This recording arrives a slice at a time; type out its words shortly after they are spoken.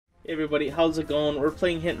Everybody, how's it going? We're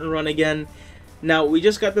playing Hit and Run again. Now, we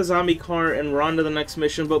just got the zombie car and we're on to the next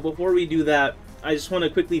mission, but before we do that, I just want to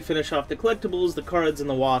quickly finish off the collectibles, the cards, and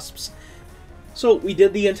the wasps. So, we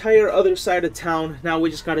did the entire other side of town. Now we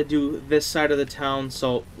just got to do this side of the town,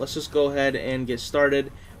 so let's just go ahead and get started.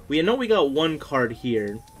 We know we got one card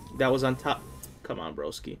here that was on top. Come on,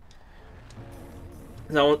 broski.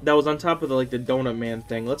 That was on top of the, the Donut Man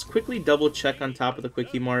thing. Let's quickly double check on top of the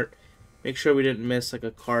Quickie Mart. Make sure we didn't miss like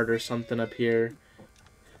a card or something up here.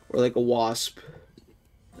 Or like a wasp.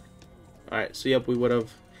 Alright, so yep, we would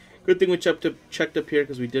have. Good thing we checked up here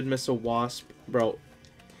because we did miss a wasp. Bro,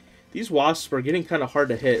 these wasps are getting kind of hard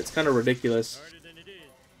to hit. It's kind of ridiculous.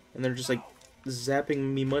 And they're just like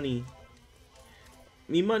zapping me money.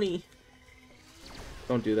 Me money.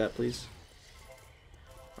 Don't do that, please.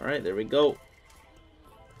 Alright, there we go.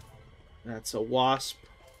 That's a wasp.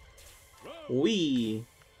 Wee.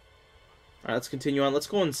 Alright, let's continue on. Let's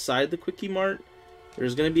go inside the Quickie Mart.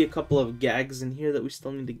 There's going to be a couple of gags in here that we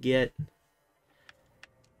still need to get.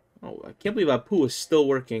 Oh, I can't believe Apu is still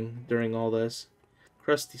working during all this.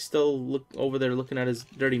 Krusty still over there looking at his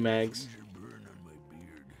dirty mags.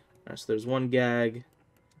 Alright, so there's one gag.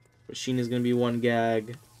 Machine is going to be one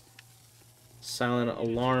gag. Silent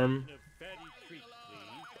alarm.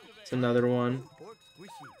 It's another one.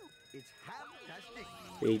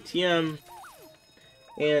 ATM.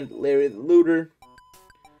 And Larry the Looter.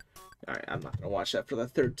 Alright, I'm not going to watch that for the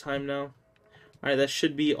third time now. Alright, that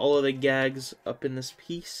should be all of the gags up in this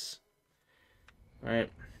piece.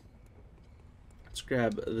 Alright. Let's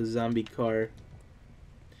grab the zombie car.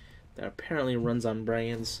 That apparently runs on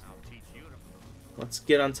brains. Let's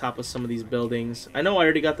get on top of some of these buildings. I know I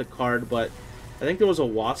already got the card, but I think there was a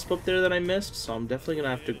wasp up there that I missed, so I'm definitely going to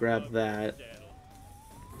have to grab that.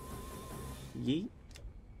 Yeet.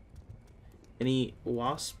 Any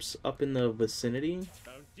wasps up in the vicinity?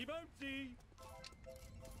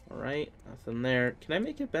 Alright, nothing there. Can I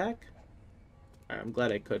make it back? Alright, I'm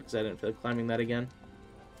glad I could because I didn't feel like climbing that again.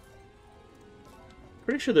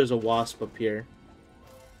 Pretty sure there's a wasp up here.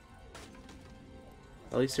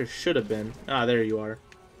 At least there should have been. Ah, there you are.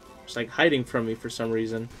 Just like hiding from me for some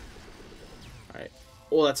reason. Alright.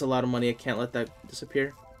 Oh, that's a lot of money. I can't let that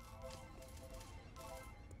disappear.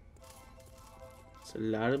 It's a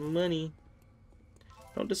lot of money.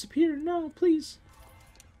 Don't disappear. No, please.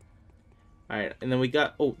 Alright, and then we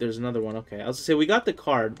got... Oh, there's another one. Okay, I was going to say we got the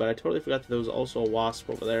card, but I totally forgot that there was also a wasp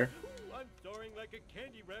over there.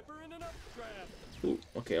 Ooh,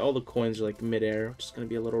 okay, all the coins are like midair, which is going to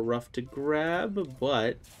be a little rough to grab,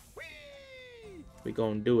 but we go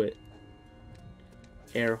and do it.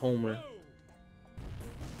 Air Homer.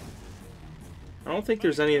 I don't think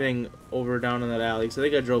there's anything over down in that alley, because I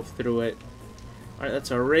think I drove through it. Alright,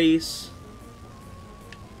 that's a race.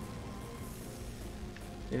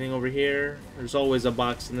 Anything over here? There's always a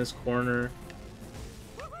box in this corner.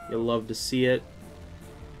 You'll love to see it.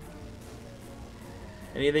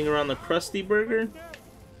 Anything around the Krusty Burger?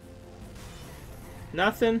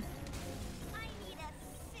 Nothing?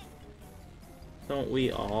 Don't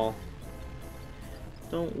we all?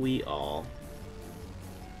 Don't we all?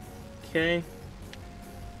 Okay.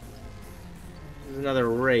 There's another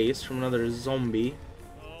race from another zombie.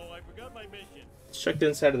 Oh, I forgot my mission. Let's check the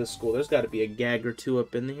inside of the school. There's got to be a gag or two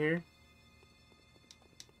up in here.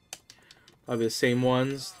 Probably the same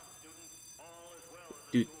ones.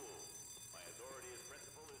 Dude.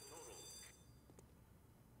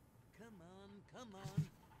 Come on,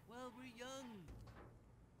 while we're young.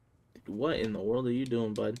 Dude, what in the world are you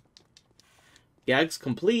doing, bud? Gags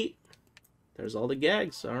complete. There's all the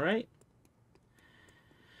gags, alright.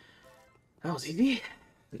 That was easy.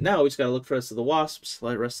 Now we just gotta look for the rest of the wasps,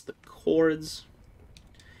 the rest of the cords.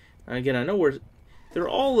 And again, I know they're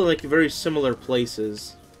all in like very similar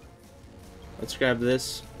places. Let's grab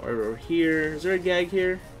this over here. Is there a gag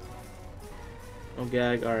here? No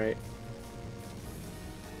gag. All right.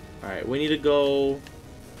 All right. We need to go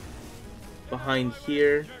behind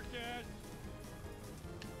here.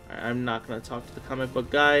 I'm not gonna talk to the comic book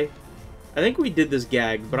guy. I think we did this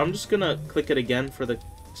gag, but I'm just gonna click it again for the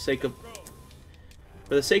sake of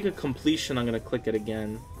completion. I'm gonna click it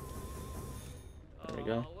again. There we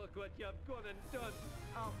go. Look what you've gone and done.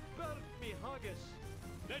 I'll burn me haggis.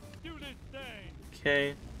 Let's do this thing.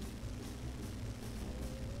 Okay.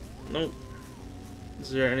 Nope.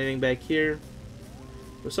 Is there anything back here?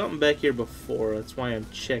 There's something back here before. That's why I'm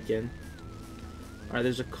checking. Alright,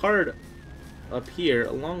 there's a card up here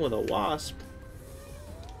along with a wasp.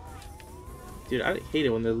 Dude, I hate it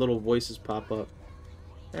when the little voices pop up.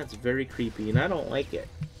 That's very creepy, and I don't like it.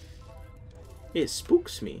 It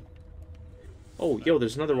spooks me. Oh, yo,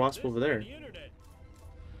 there's another wasp over there.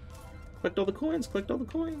 Collect all the coins. Collect all the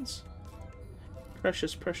coins.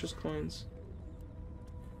 Precious, precious coins.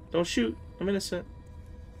 Don't shoot. I'm innocent.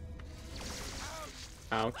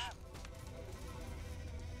 Ouch.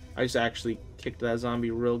 I just actually kicked that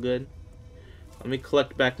zombie real good. Let me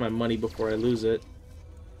collect back my money before I lose it.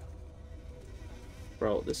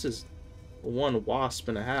 Bro, this is one wasp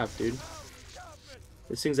and a half, dude.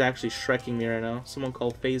 This thing's actually shrekking me right now. Someone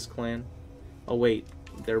call FaZe Clan. Oh wait,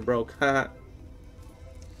 they're broke.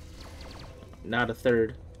 Not a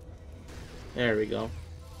third. There we go.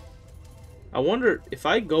 I wonder if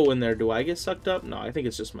I go in there, do I get sucked up? No, I think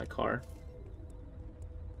it's just my car.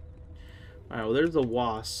 Alright, well there's the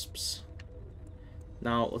wasps.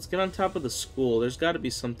 Now, let's get on top of the school. There's got to be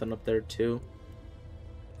something up there too.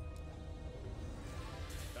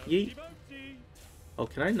 Yeet. Oh,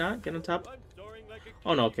 can I not get on top?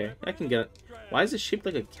 Oh no, okay. I can get it. Why is it shaped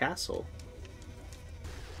like a castle?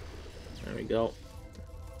 There we go.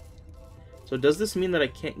 So does this mean that I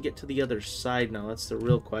can't get to the other side now? That's the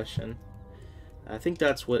real question. I think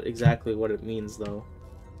that's exactly what it means, though.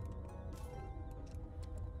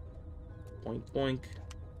 Boink, boink.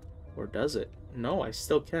 Or does it? No, I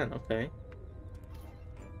still can. Okay.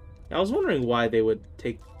 I was wondering why they would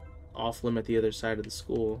take off-limit the other side of the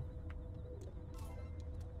school.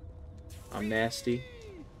 I'm nasty.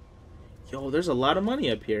 Yo, there's a lot of money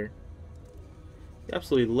up here.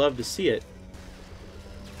 Absolutely love to see it.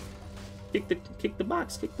 Kick the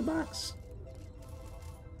box, kick the box.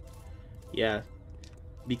 Yeah.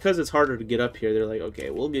 Because it's harder to get up here, they're like,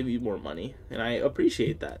 okay, we'll give you more money. And I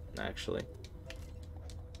appreciate that, actually.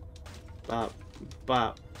 Bop.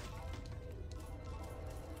 Bop.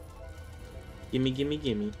 Gimme, gimme,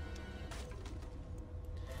 gimme.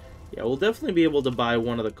 Yeah, we'll definitely be able to buy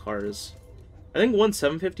one of the cars. I think one's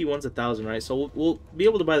 750, one's 1,000, right? So we'll be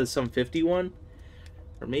able to buy the 750 one.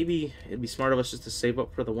 Or maybe it'd be smart of us just to save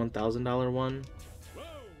up for the $1,000 one.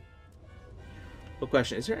 But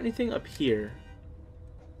question, is there anything up here?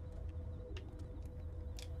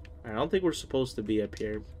 I don't think we're supposed to be up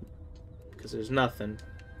here. Because there's nothing.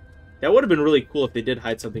 That would have been really cool if they did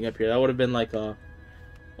hide something up here. That would have been like a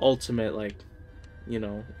ultimate, like, you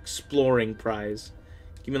know, exploring prize.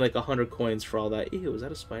 Give me like 100 coins for all that. Ew, is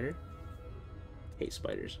that a spider? Hate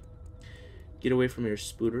spiders. Get away from your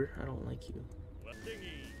spooter. I don't like you.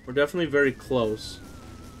 We're definitely very close.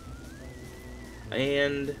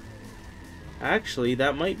 And actually,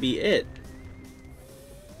 that might be it.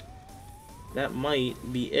 That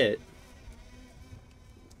might be it.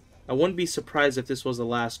 I wouldn't be surprised if this was the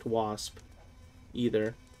last wasp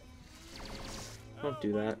either. Don't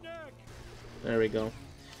do that. There we go.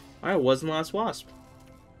 Alright, it wasn't the last wasp.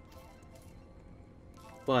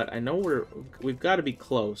 But I know we've got to be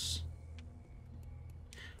close.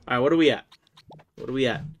 Alright, what are we at? What are we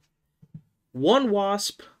at? One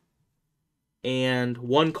wasp and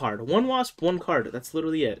one card. One wasp, one card. That's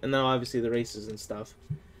literally it. And then obviously the races and stuff.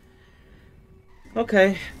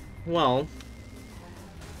 Okay, well,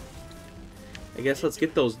 I guess let's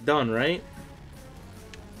get those done, right?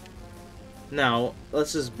 Now,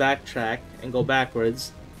 let's just backtrack and go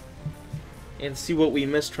backwards and see what we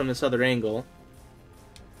missed from this other angle.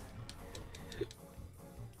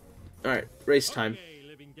 Alright, race time. Okay,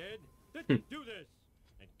 living dead. Let's do this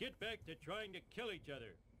and get back to trying to kill each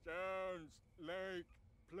other. Sounds like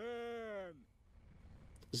plan.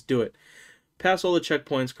 Let's do it. Pass all the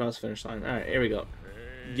checkpoints, cross finish line. Alright, here we go.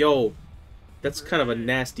 Yo, that's kind of a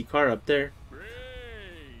nasty car up there.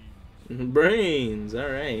 Brains,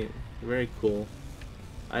 alright. Very cool.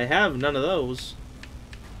 I have none of those.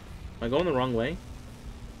 Am I going the wrong way?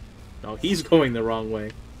 No, he's going the wrong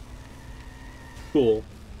way. Cool.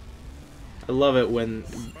 I love it when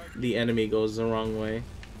the enemy goes the wrong way.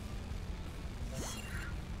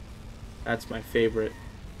 That's my favorite.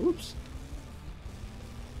 Oops.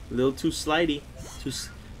 A little too slidey.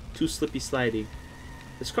 Too slippy slidey.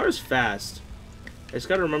 This car is fast. I just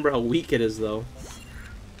gotta remember how weak it is, though.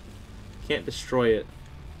 Can't destroy it.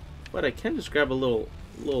 But I can just grab a little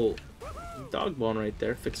dog bone right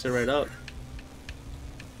there. Fix it right up.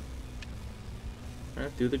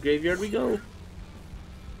 Alright, through the graveyard we go.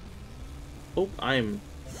 Oh, I'm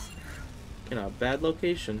in a bad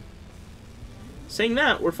location. Saying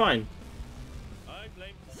that, we're fine.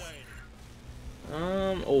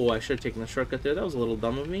 Oh, I should have taken the shortcut there. That was a little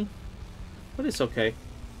dumb of me. But it's okay.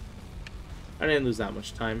 I didn't lose that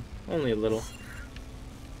much time. Only a little.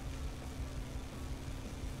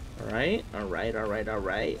 Alright, alright, alright,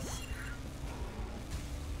 alright.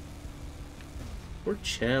 We're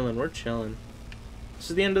chilling, we're chilling. This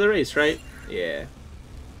is the end of the race, right? Yeah.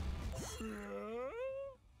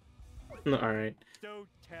 Alright. So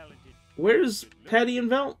talented. Where's Patty and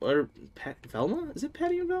Velma? Or Velma? Is it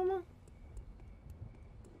Patty and Velma?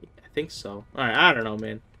 I think so. Alright, I don't know,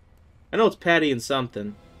 man. I know it's Patty and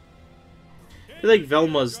something. I feel like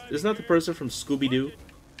Velma's... Isn't that the person from Scooby-Doo?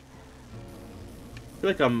 I feel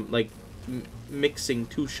like I'm, like, mixing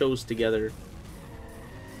two shows together.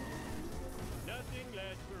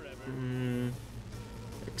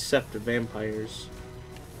 Except vampires.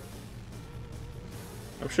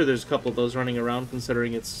 I'm sure there's a couple of those running around,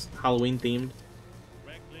 considering it's Halloween themed.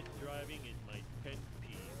 Reckless driving is my pet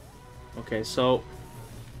peeve. Okay, so...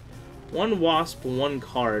 one wasp, one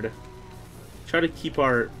card. Try to keep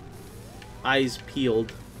our eyes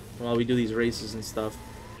peeled while we do these races and stuff.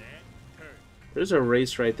 There's a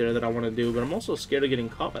race right there that I want to do, but I'm also scared of getting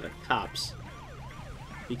caught by the cops.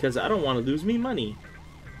 Because I don't want to lose me money.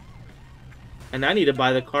 And I need to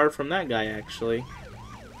buy the car from that guy, actually.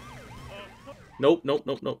 Nope, nope,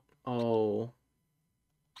 nope, nope. Oh.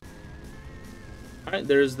 Alright,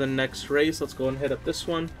 there's the next race. Let's go and hit up this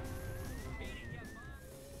one.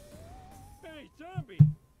 Hey, zombie!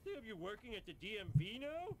 They have you working at the DMV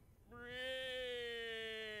now?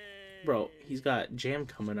 Bro, he's got jam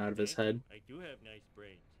coming out of his head. I do have nice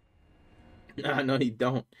brains. Nah, no, you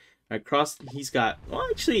don't. Alright, he's got... Well,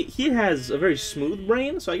 actually, he has a very smooth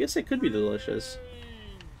brain, so I guess it could be delicious.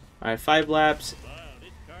 Alright, 5 laps.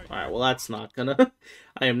 Alright, well, that's not gonna...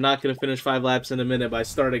 I am not gonna finish 5 laps in a minute by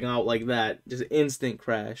starting out like that. Just instant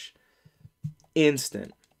crash.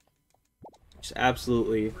 Instant. Just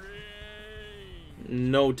absolutely...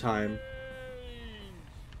 no time.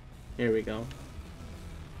 Here we go.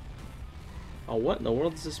 Oh, what in the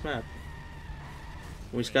world is this map?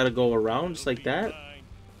 We just gotta go around just like that?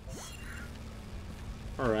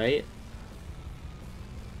 Alright.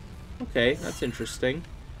 Okay, that's interesting.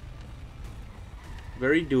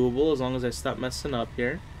 Very doable as long as I stop messing up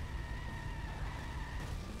here.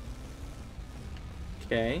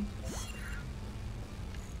 Okay.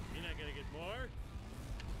 You're not gonna get more?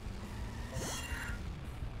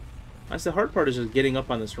 That's the hard part, is just getting up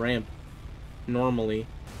on this ramp normally.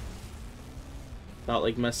 Without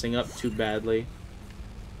like messing up too badly.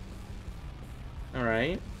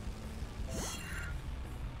 Alright.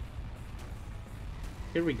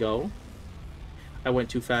 Here we go. I went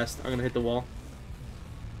too fast. I'm gonna hit the wall.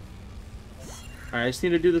 Alright, I just need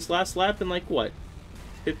to do this last lap in like what?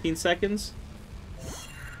 15 seconds?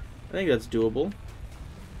 I think that's doable.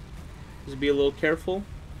 Just be a little careful.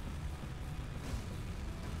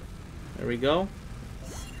 There we go.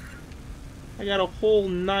 I got a whole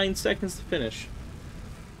 9 seconds to finish.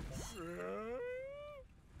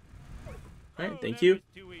 Alright, thank you.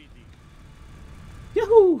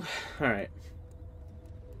 Yahoo! Alright.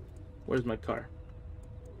 Where's my car?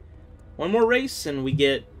 One more race and we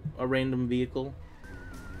get a random vehicle.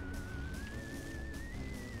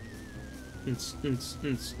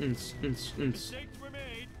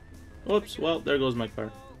 Oops, well, there goes my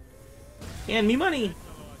car. And me money!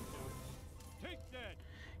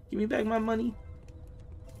 Give me back my money.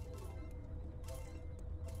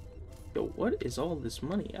 Yo, what is all this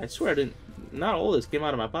money? I swear I didn't... Not all this came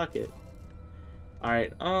out of my pocket.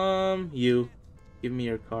 Alright, you. Give me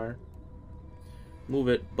your car. Move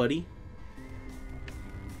it, buddy.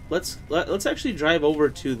 Let's actually drive over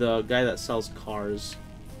to the guy that sells cars.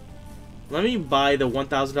 Let me buy the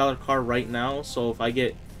 $1,000 car right now, so if I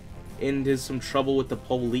get into some trouble with the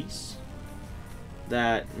police,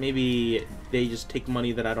 that maybe they just take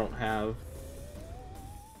money that I don't have.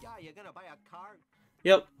 Yeah, you're gonna buy a car?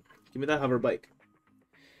 Yep. Give me that hover bike.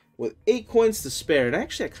 With 8 coins to spare, and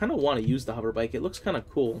actually I kind of want to use the hover bike. It looks kind of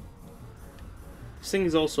cool. This thing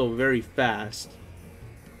is also very fast,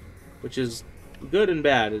 which is good and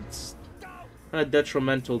bad. It's kind of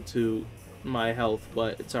detrimental to my health,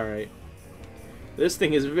 but it's alright. This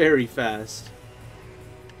thing is very fast.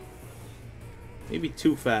 Maybe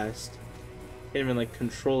too fast. Can't even like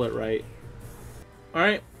control it right.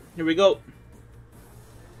 Alright, here we go.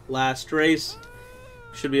 Last race.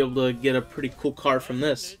 Should be able to get a pretty cool car from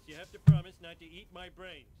this. You have to promise not to eat my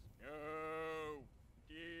brains. No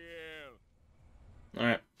deal.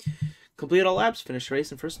 Alright. Complete all laps, finish the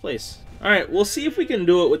race in first place. Alright, we'll see if we can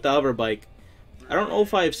do it with the hover bike. I don't know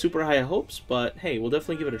if I have super high hopes, but hey, we'll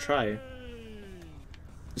definitely give it a try.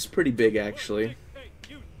 It's pretty big, actually.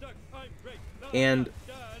 And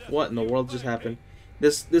what in the world just happened?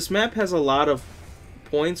 This map has a lot of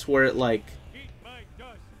points where it, like,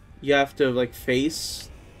 you have to, like, face...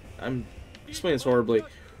 I'm explaining this horribly.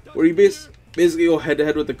 Where you basically go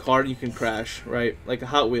head-to-head with the car and you can crash, right? Like a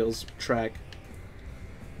Hot Wheels track.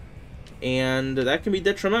 And that can be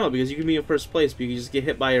detrimental because you can be in first place, but you can just get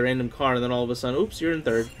hit by a random car and then all of a sudden, oops, you're in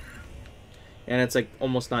third. and it's like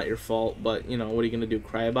almost not your fault, but you know, what are you gonna do,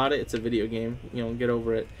 cry about it? It's a video game, you know, get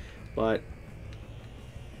over it. But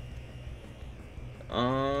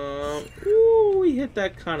ooh, we hit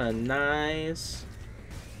that kind of nice.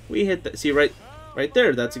 We hit that, see, right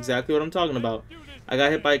there, that's exactly what I'm talking about. I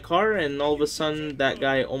got hit by a car, and all of a sudden that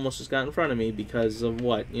guy almost just got in front of me because of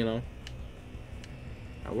what, you know.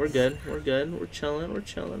 We're good, we're good, we're chilling, we're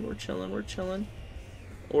chilling, we're chilling, we're chilling.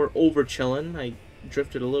 Or over chilling. I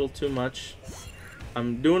drifted a little too much.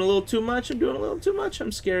 I'm doing a little too much, I'm doing a little too much.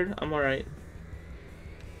 I'm scared, I'm alright.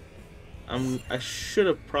 I should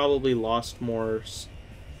have probably lost more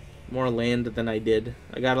land than I did.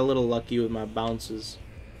 I got a little lucky with my bounces.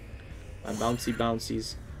 My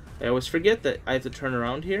bouncies. I always forget that I have to turn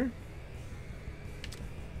around here.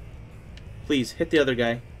 Please, hit the other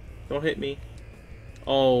guy. Don't hit me.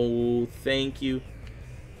 Oh, thank you.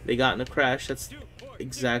 They got in a crash. That's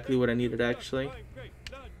exactly what I needed, actually.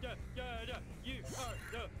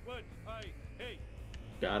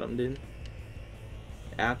 Got him, dude.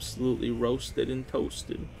 Absolutely roasted and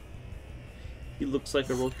toasted. He looks like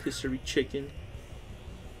a rotisserie chicken.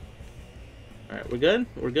 Alright, we're good?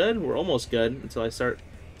 We're good? We're almost good until I start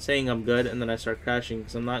saying I'm good, and then I start crashing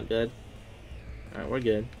because I'm not good. Alright, we're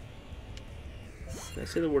good. Did I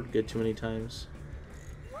say the word good too many times?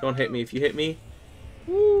 Don't hit me. If you hit me,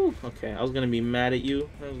 woo! Okay, I was gonna be mad at you.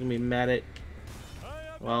 I was gonna be mad at...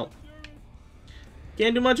 Well,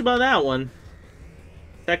 can't do much about that one.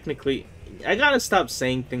 Technically, I gotta stop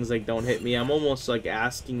saying things like don't hit me. I'm almost like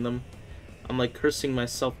asking them. I'm like cursing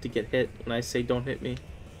myself to get hit when I say don't hit me.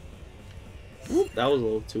 Whoop, that was a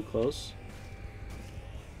little too close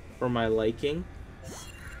for my liking.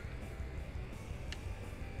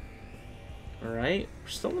 Alright, we're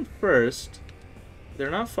still in first.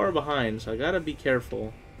 They're not far behind, so I gotta be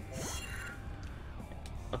careful.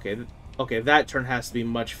 Okay, okay, that turn has to be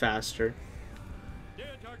much faster.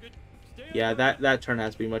 Yeah, that turn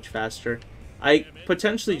has to be much faster. I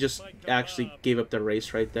potentially just actually gave up the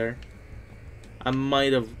race right there. I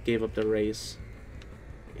might have gave up the race.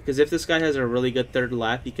 Because if this guy has a really good third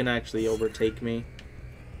lap, he can actually overtake me.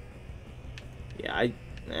 Yeah,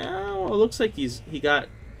 well, it looks like he got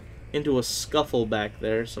into a scuffle back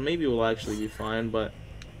there, so maybe we'll actually be fine, but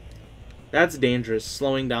that's dangerous.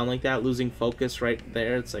 Slowing down like that, losing focus right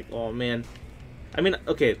there, it's like, oh man. I mean,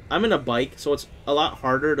 okay, I'm in a bike, so it's a lot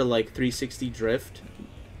harder to like 360 drift.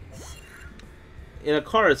 In a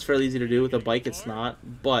car, it's fairly easy to do. With a bike, it's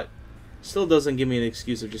not, but still doesn't give me an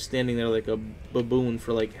excuse of just standing there like a baboon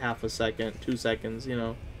for like half a second, 2 seconds, you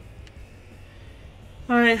know.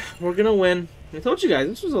 Alright, we're gonna win. I told you guys,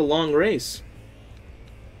 this was a long race.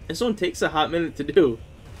 This one takes a hot minute to do.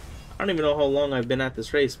 I don't even know how long I've been at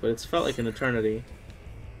this race, but it's felt like an eternity.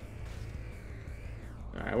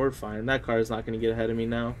 Alright, we're fine. That car is not going to get ahead of me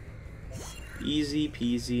now. Easy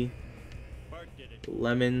peasy.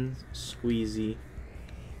 Lemon squeezy.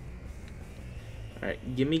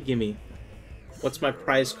 Alright, gimme. What's my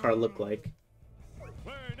prize car look like?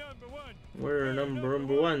 We're number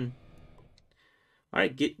one.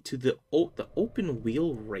 Alright, get to the open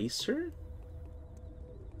wheel racer?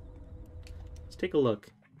 Let's take a look.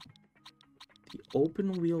 The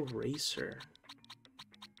open wheel racer.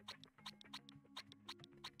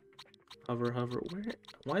 Hover. Where?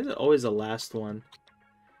 Why is it always the last one?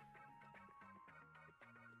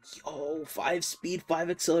 Yo, 5 speed, 5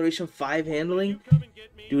 acceleration, 5 handling.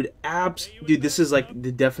 Dude, dude, this is like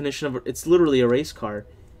the definition of it's literally a race car.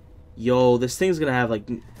 Yo, this thing's gonna have like,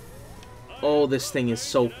 oh, this thing is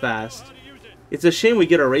so fast. It's a shame we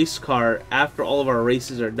get a race car after all of our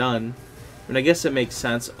races are done. I mean, I guess it makes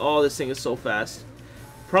sense. Oh, this thing is so fast.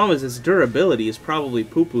 Problem is, its durability is probably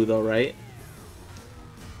poo-poo though, right?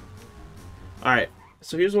 Alright,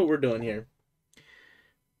 so here's what we're doing here.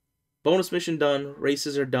 Bonus mission done,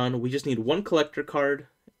 races are done. We just need 1 collector card,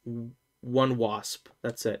 1 wasp.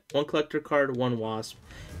 That's it. 1 collector card, 1 wasp.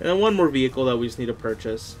 And then 1 more vehicle that we just need to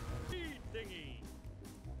purchase.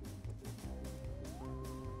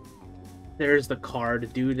 There's the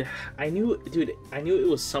card, dude. I knew it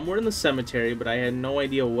was somewhere in the cemetery, but I had no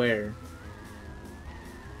idea where.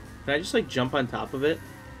 Can I just like jump on top of it?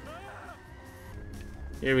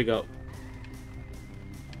 Here we go.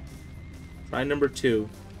 Try number 2.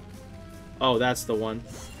 Oh, that's the one.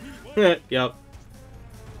 Yep.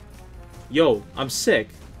 Yo, I'm sick.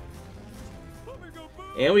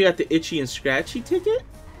 And we got the itchy and scratchy ticket?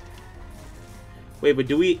 Wait, but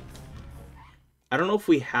do we... I don't know if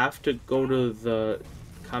we have to go to the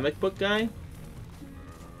comic book guy.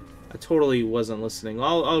 I totally wasn't listening.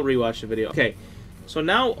 I'll rewatch the video. Okay, so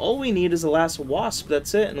now all we need is the last wasp.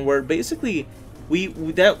 That's it, and we're basically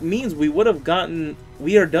that means we would have gotten...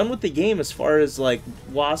 We are done with the game as far as, like,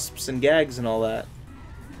 wasps and gags and all that.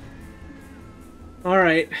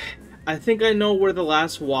 Alright. I think I know where the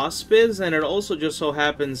last wasp is, and it also just so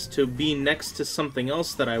happens to be next to something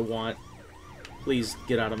else that I want. Please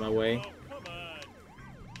get out of my way.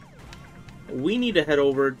 We need to head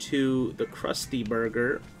over to the Krusty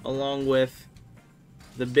Burger, along with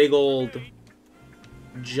the big old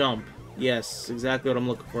jump. Yes, exactly what I'm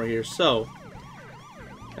looking for here. So,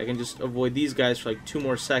 I can just avoid these guys for like 2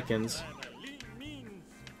 more seconds.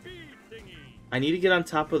 I need to get on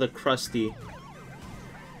top of the Krusty.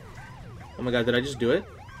 Oh my god, did I just do it?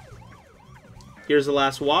 Here's the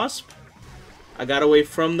last wasp. I got away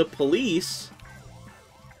from the police.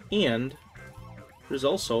 And there's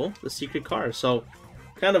also the secret car. So,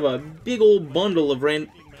 kind of a big old bundle of random...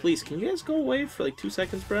 Please, can you guys go away for like 2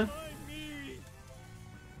 seconds, bruh?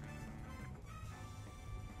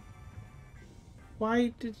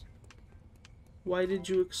 Why did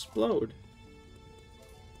you explode?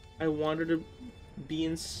 I wanted to be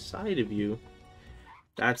inside of you.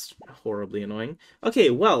 That's horribly annoying.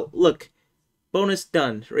 Okay, well, look. Bonus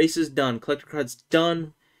done. Race is done. Collector cards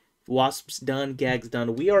done. Wasps done. Gags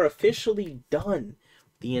done. We are officially done.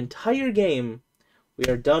 The entire game. We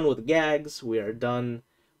are done with gags. We are done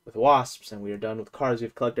with wasps. And we are done with cards.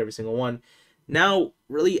 We've collected every single one. Now,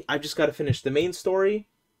 really, I've just got to finish the main story.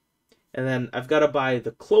 And then I've got to buy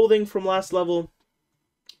the clothing from last level,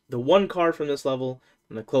 the 1 card from this level,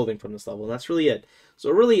 and the clothing from this level. And that's really it.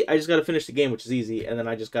 So really, I just got to finish the game, which is easy. And then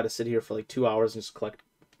I just got to sit here for like 2 hours and just collect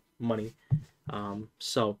money.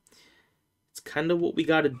 So it's kind of what we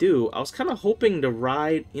got to do. I was kind of hoping to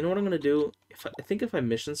ride... You know what I'm going to do? I think if I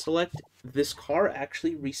mission select, this car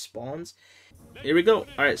actually respawns. Here we go.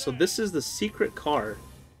 Alright, so this is the secret car.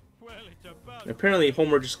 And apparently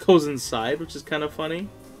Homer just goes inside, which is kind of funny.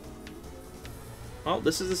 Well,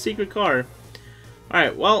 this is the secret car.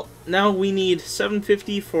 Alright, well, now we need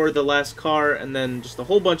 $750 for the last car, and then just a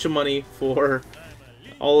whole bunch of money for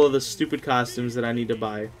all of the stupid costumes that I need to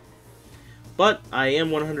buy. But I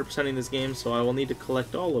am 100%ing this game, so I will need to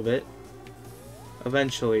collect all of it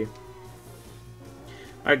eventually.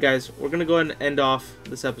 Alright guys, we're going to go ahead and end off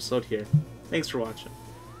this episode here. Thanks for watching.